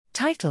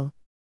Title: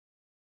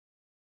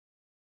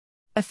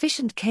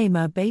 Efficient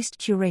k-mer-based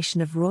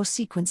curation of raw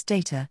sequence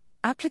data,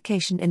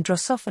 application in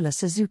Drosophila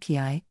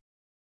suzukii.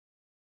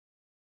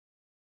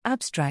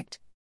 Abstract: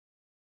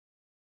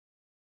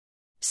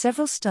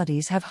 Several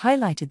studies have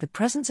highlighted the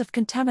presence of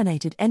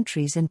contaminated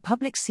entries in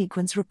public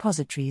sequence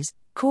repositories,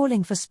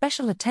 calling for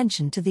special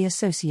attention to the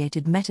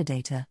associated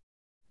metadata.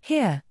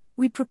 Here,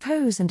 we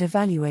propose and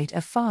evaluate a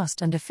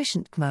fast and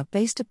efficient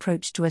k-mer-based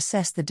approach to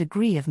assess the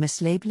degree of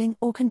mislabeling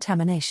or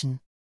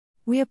contamination.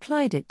 We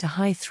applied it to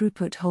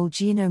high-throughput whole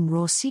genome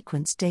raw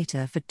sequence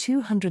data for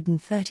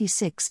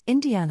 236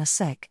 Indiana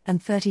sec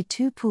and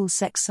 32 pool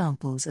sec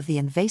samples of the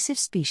invasive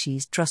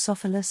species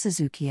Drosophila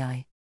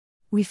suzukii.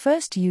 We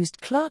first used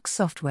Clark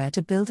software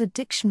to build a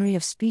dictionary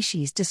of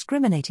species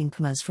discriminating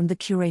k-mers from the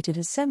curated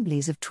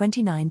assemblies of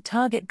 29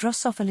 target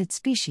Drosophilid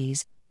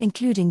species,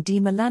 including D.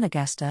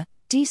 melanogaster,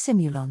 D.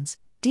 simulans,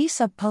 D.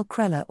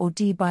 subpulchrella or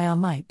D.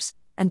 biarmipes,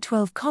 and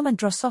 12 common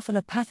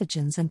Drosophila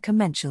pathogens and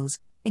commensals,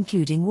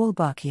 including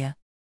Wolbachia.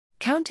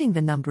 Counting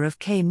the number of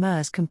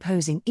k-mers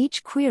composing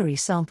each query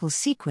sample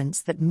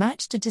sequence that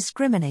matched a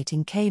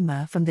discriminating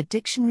k-mer from the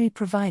dictionary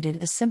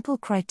provided a simple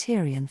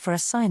criterion for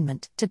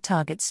assignment to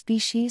target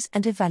species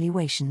and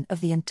evaluation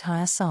of the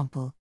entire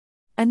sample.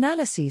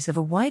 Analyses of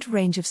a wide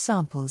range of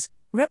samples,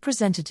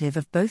 representative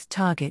of both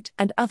target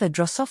and other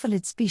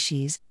Drosophilid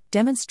species,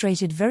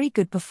 demonstrated very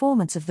good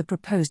performance of the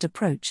proposed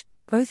approach,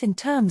 both in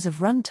terms of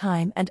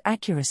runtime and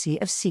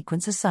accuracy of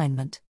sequence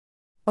assignment.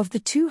 Of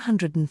the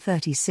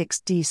 236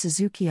 D.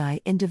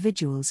 suzukii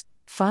individuals,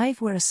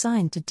 5 were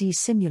assigned to D.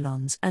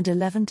 simulans and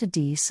 11 to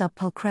D.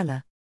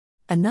 subpulchrella.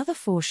 Another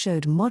 4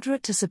 showed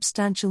moderate to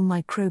substantial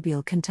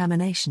microbial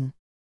contamination.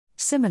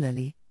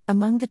 Similarly,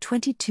 among the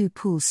 22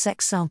 pool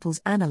sec samples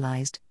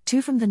analyzed,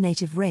 2 from the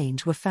native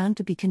range were found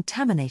to be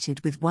contaminated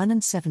with 1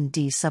 and 7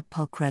 D.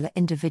 subpulchrella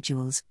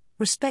individuals,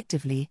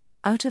 respectively,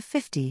 out of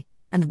 50,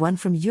 and 1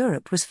 from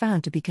Europe was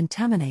found to be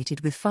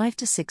contaminated with 5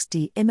 to 6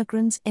 D.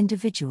 immigrants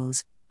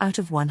individuals, out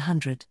of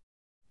 100.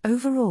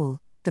 Overall,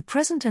 the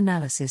present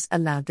analysis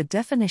allowed the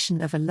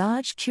definition of a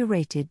large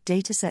curated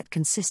dataset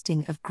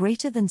consisting of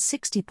greater than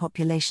 60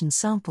 population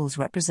samples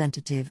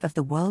representative of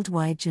the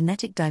worldwide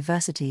genetic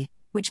diversity,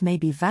 which may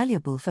be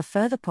valuable for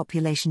further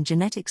population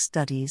genetic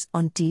studies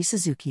on D.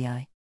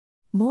 suzukii.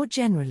 More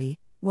generally,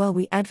 while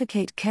we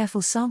advocate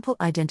careful sample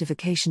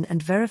identification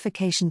and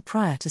verification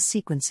prior to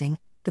sequencing,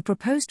 the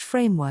proposed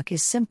framework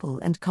is simple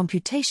and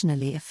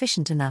computationally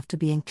efficient enough to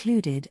be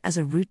included as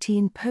a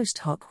routine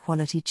post-hoc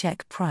quality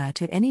check prior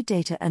to any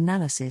data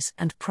analysis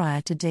and prior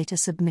to data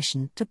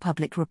submission to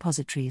public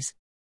repositories.